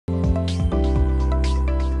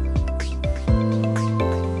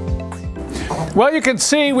Well, you can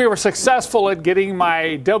see we were successful at getting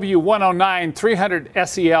my W109 300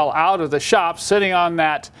 SEL out of the shop, sitting on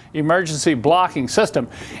that emergency blocking system.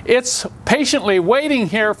 It's patiently waiting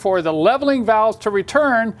here for the leveling valves to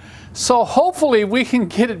return, so hopefully we can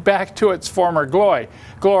get it back to its former glory.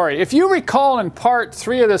 If you recall in part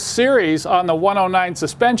 3 of this series on the 109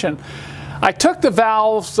 suspension, I took the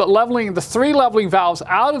valves, the 3 leveling valves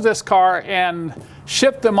out of this car and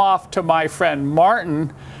shipped them off to my friend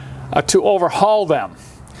Martin to overhaul them.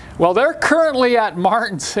 Well, they're currently at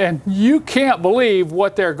Martin's, and you can't believe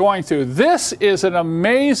what they're going through. This is an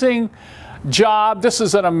amazing job. This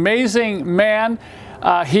is an amazing man.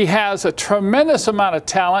 He has a tremendous amount of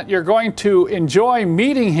talent. You're going to enjoy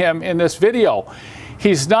meeting him in this video.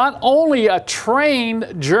 He's not only a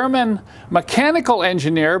trained German mechanical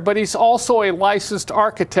engineer, but he's also a licensed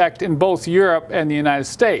architect in both Europe and the United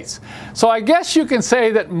States. So I guess you can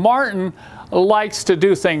say that Martin likes to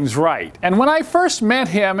do things right. And when I first met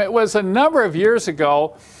him, it was a number of years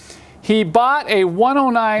ago. He bought a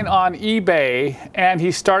 109 on eBay and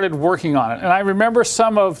he started working on it. And I remember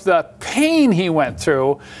some of the pain he went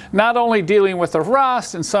through, not only dealing with the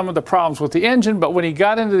rust and some of the problems with the engine, but when he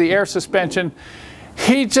got into the air suspension,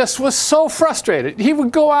 he just was so frustrated. He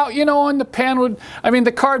would go out, you know, and the pan would,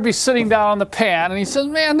 the car would be sitting down on the pan, and he says,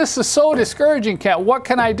 man, this is so discouraging, Kent. What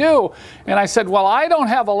can I do? And I said, well, I don't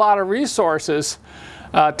have a lot of resources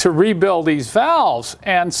to rebuild these valves.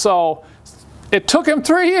 And so it took him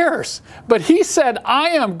 3 years. But he said,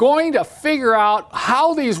 I am going to figure out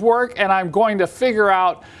how these work, and I'm going to figure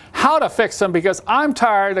out how to fix them, because I'm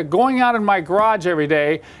tired of going out in my garage every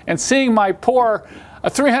day and seeing my poor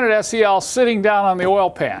 300 SEL sitting down on the oil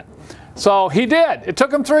pan. So he did. It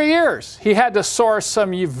took him 3 years. He had to source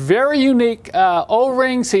some very unique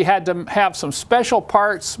O-rings. He had to have some special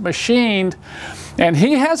parts machined. And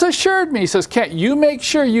he has assured me, he says, Kent, you make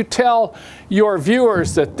sure you tell your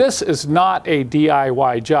viewers that this is not a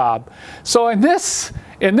DIY job. So in this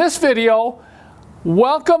video,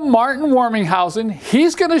 welcome Martin Werminghausen.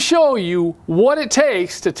 He's going to show you what it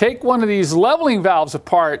takes to take one of these leveling valves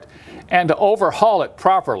apart and to overhaul it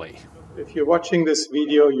properly. If you're watching this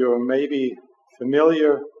video, you're maybe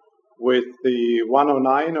familiar with the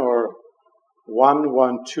 109 or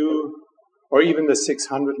 112 or even the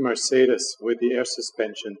 600 Mercedes with the air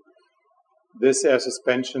suspension. This air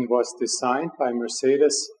suspension was designed by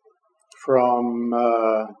Mercedes from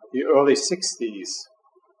the early 60s,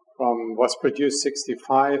 was produced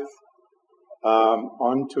 65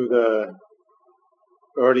 on to the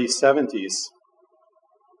early 70s.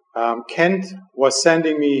 Kent was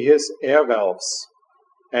sending me his air valves,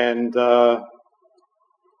 and I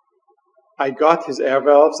got his air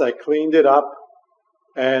valves, I cleaned it up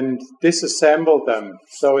and disassembled them.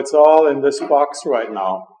 So it's all in this box right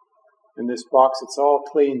now. In this box it's all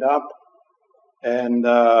cleaned up, and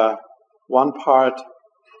one part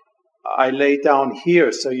I laid down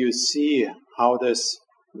here so you see how this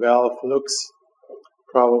valve looks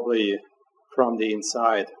probably from the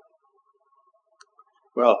inside.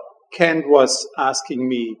 Well, Kent was asking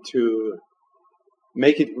me to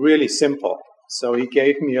make it really simple. So he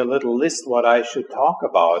gave me a little list what I should talk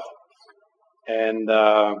about. And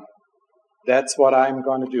that's what I'm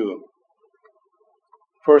going to do.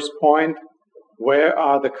 First point, where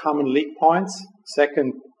are the common leak points?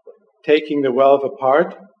 Second, taking the valve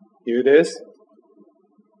apart. Here it is.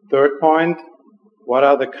 Third point, what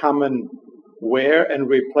are the common wear and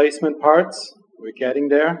replacement parts? We're getting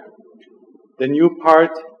there. The new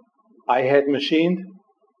part I had machined,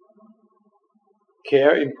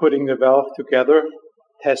 care in putting the valve together,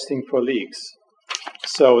 testing for leaks.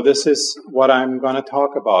 So this is what I'm going to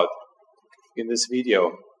talk about in this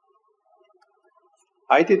video.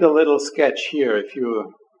 I did a little sketch here. If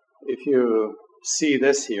you see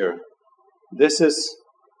this here, this is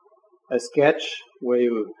a sketch where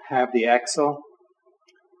you have the axle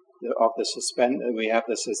of the suspension. We have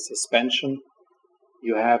the suspension.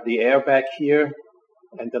 You have the airbag here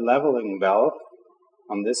and the leveling valve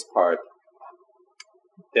on this part.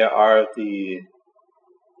 There are the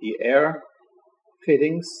air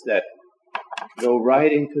fittings that go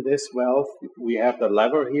right into this valve. We have the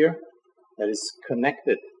lever here that is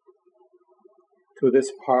connected to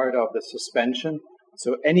this part of the suspension.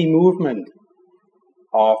 So any movement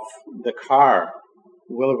of the car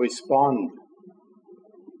will respond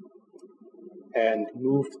and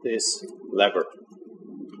move this lever.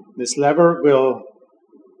 This lever will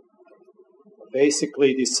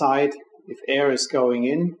basically decide if air is going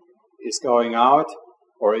in, is going out,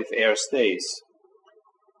 or if air stays.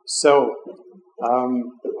 So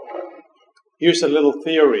here's a little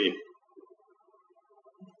theory.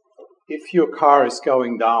 If your car is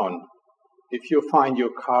going down, if you find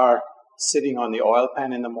your car sitting on the oil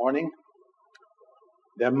pan in the morning,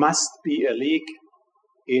 there must be a leak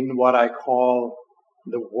in what I call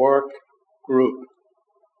the work group.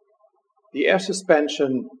 The air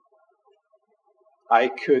suspension I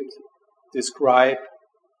could describe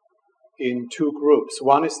in two groups.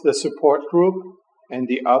 One is the support group and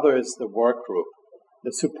the other is the work group.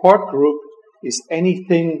 The support group is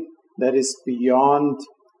anything that is beyond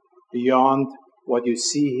what you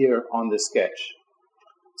see here on the sketch.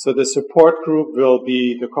 So the support group will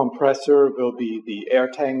be the compressor, will be the air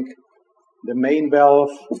tank, the main valve,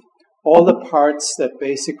 all the parts that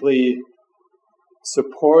basically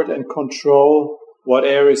support and control what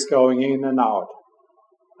air is going in and out.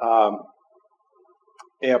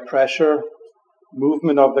 Air pressure,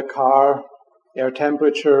 movement of the car, air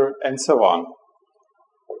temperature, and so on.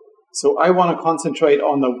 So I want to concentrate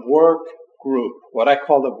on the work group, what I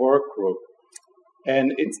call the work group.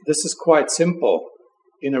 And this is quite simple.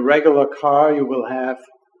 In a regular car, you will have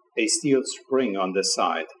a steel spring on the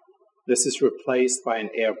side. This is replaced by an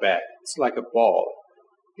airbag. It's like a ball.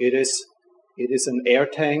 It is an air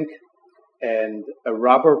tank and a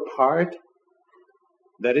rubber part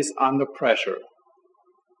that is under pressure,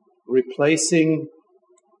 replacing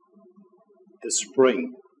the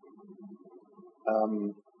spring.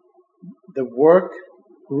 The work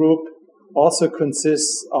group also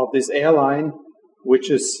consists of this airline, which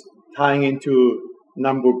is tying into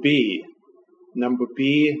number B. Number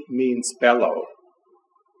B means bellow.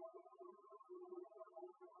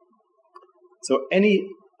 So any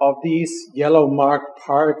of these yellow marked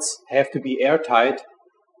parts have to be airtight,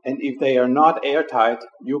 and if they are not airtight,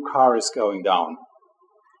 your car is going down.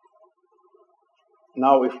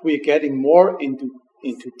 Now, if we're getting more into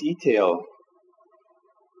detail,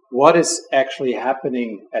 what is actually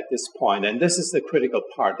happening at this point? And this is the critical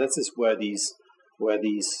part. This is where these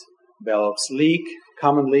valves leak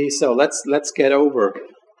commonly. So let's get over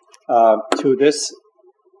to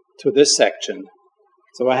this section.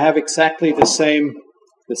 So I have exactly the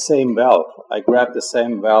same valve. I grabbed the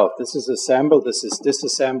same valve. This is assembled. This is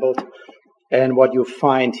disassembled. And what you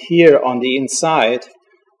find here on the inside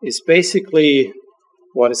is basically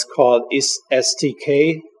what is called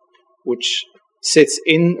STK, which sits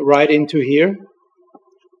right into here.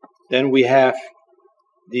 Then we have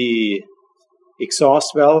the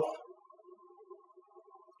exhaust valve,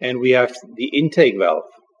 and we have the intake valve.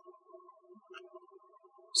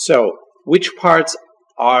 So, which parts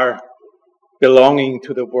are belonging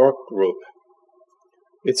to the work group?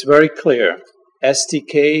 It's very clear.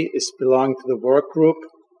 STK is belonging to the work group.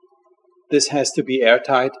 This has to be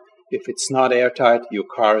airtight. If it's not airtight, your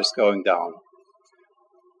car is going down.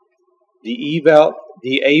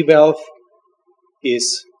 The A valve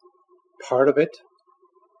is part of it,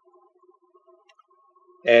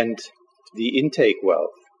 and the intake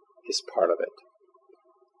valve is part of it.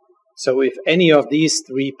 So if any of these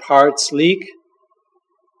three parts leak,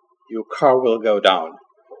 your car will go down.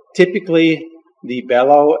 Typically, the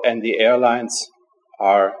bellow and the airlines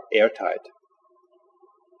are airtight.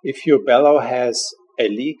 If your bellow has a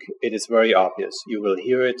leak, it is very obvious. You will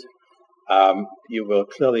hear it. You will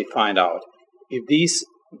clearly find out. If these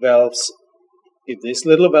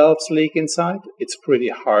little valves leak inside, it's pretty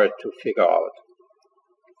hard to figure out.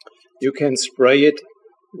 You can spray it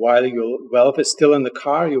while your valve is still in the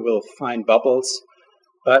car. You will find bubbles,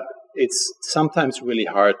 but it's sometimes really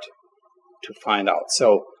hard to find out.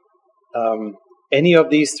 So any of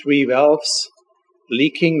these three valves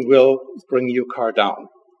leaking will bring your car down.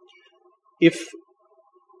 If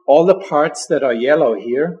all the parts that are yellow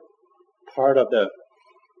here, part of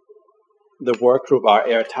the work group, are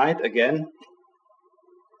airtight, again,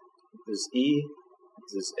 this is E,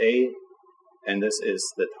 this is A, and this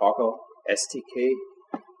is the toggle STK.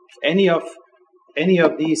 If any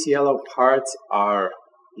of these yellow parts are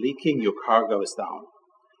leaking, your car goes down.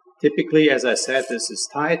 Typically, as I said, this is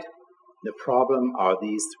tight. The problem are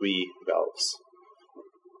these three valves.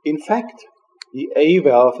 In fact, the A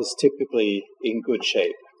valve is typically in good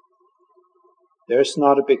shape. There's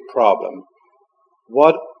not a big problem.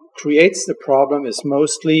 What creates the problem is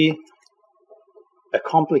mostly a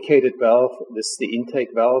complicated valve. This is the intake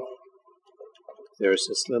valve. There's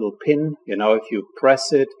this little pin. If you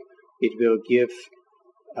press it, it will give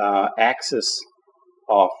access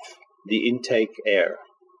of the intake air.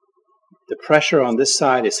 The pressure on this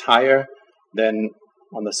side is higher than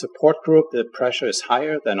on the support group. The pressure is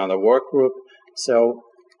higher than on the work group. So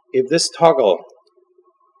if this toggle,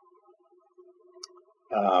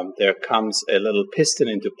 there comes a little piston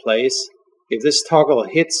into place. If this toggle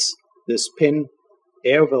hits this pin,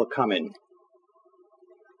 air will come in.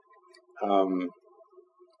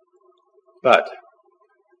 But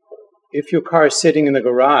if your car is sitting in the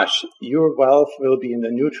garage, your valve will be in the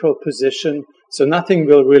neutral position, so nothing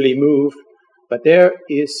will really move. But there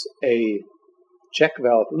is a check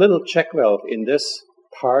valve, little check valve in this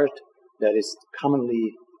part that is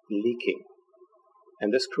commonly leaking.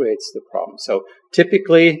 And this creates the problem. So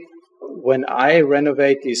typically, when I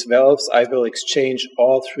renovate these valves, I will exchange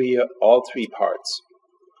all three parts.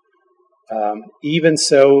 Even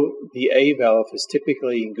so, the A valve is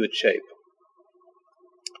typically in good shape.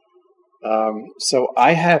 So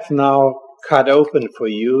I have now cut open for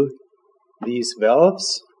you these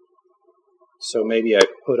valves. So maybe I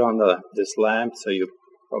put on this lamp so you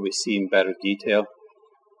probably see in better detail.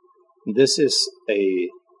 This is a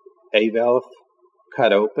valve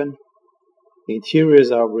cut open. The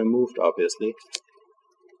interiors are removed, obviously.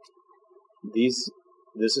 This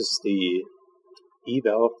is the E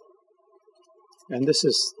valve, and this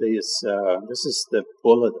is the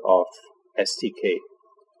bullet of STK.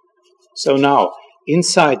 So now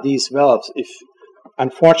inside these valves,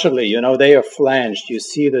 unfortunately, you know, they are flanged. You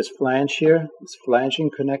see this flange here, this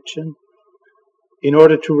flanging connection. In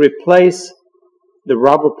order to replace the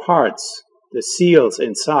rubber parts, the seals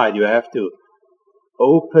inside, you have to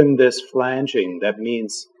open this flanging. That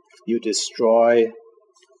means you destroy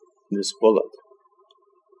this bullet.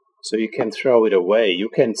 So you can throw it away. You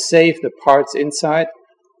can save the parts inside,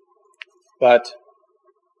 but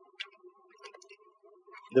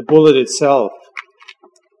the bullet itself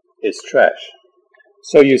is trash.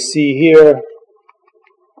 So you see here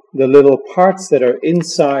the little parts that are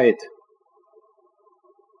inside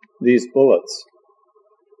these bullets.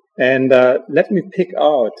 And let me pick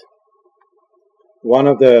out one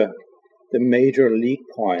of the major leak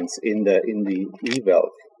points in the E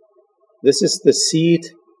valve. This is the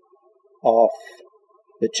seat of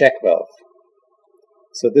the check valve.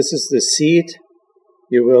 So this is the seat.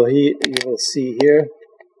 You will see here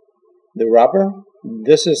the rubber.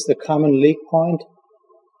 This is the common leak point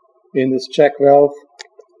in this check valve.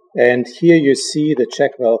 And here you see the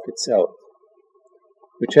check valve itself,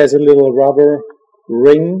 which has a little rubber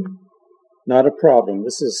ring. Not a problem.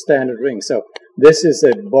 This is a standard ring. So this is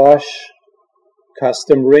a Bosch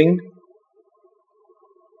custom ring,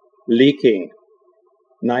 leaking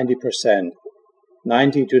 90%,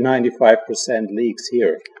 90 to 95% leaks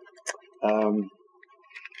here.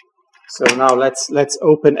 So now let's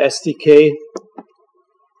open STK.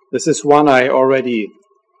 This is one I already.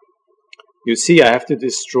 You see, I have to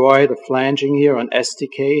destroy the flanging here on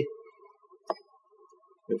STK.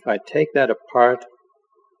 If I take that apart,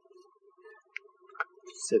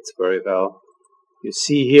 sits very well. You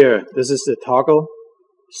see here, this is the toggle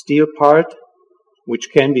steel part, which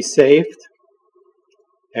can be saved.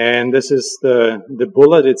 And this is the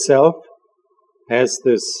bullet itself, has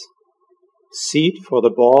this seat for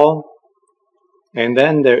the ball. And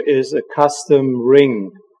then there is a custom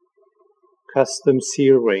ring, custom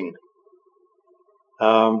seal ring.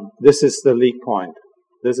 This is the leak point.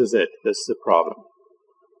 This is it. This is the problem.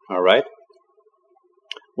 All right.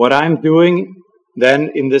 What I'm doing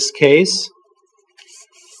then in this case,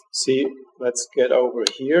 see, let's get over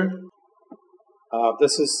here.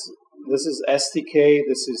 This is STK,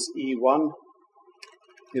 this is E1,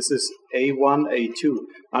 this is A1, A2.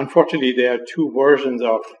 Unfortunately, there are two versions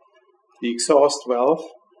of the exhaust valve.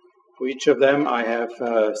 For each of them, I have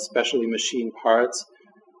specially machined parts.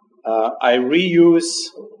 I reuse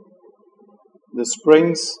the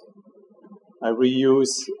springs, I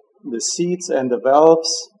reuse the seats and the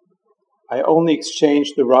valves. I only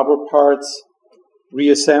exchange the rubber parts,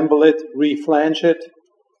 reassemble it, reflange it,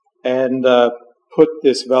 and put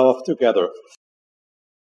this valve together.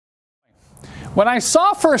 When I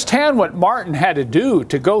saw firsthand what Martin had to do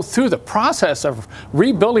to go through the process of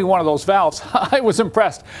rebuilding one of those valves, I was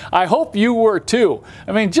impressed. I hope you were too.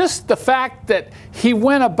 I mean, just the fact that he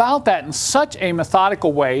went about that in such a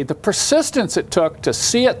methodical way, the persistence it took to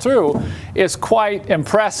see it through is quite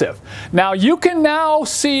impressive. Now, you can now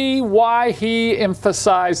see why he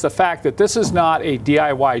emphasized the fact that this is not a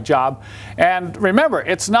DIY job. And remember,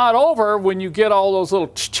 it's not over when you get all those little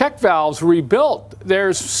check valves rebuilt.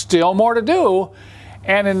 There's still more to do.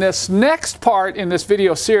 And in this next part in this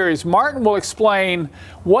video series, Martin will explain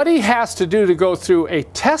what he has to do to go through a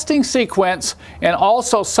testing sequence and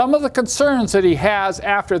also some of the concerns that he has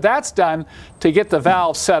after that's done to get the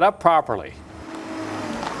valve set up properly.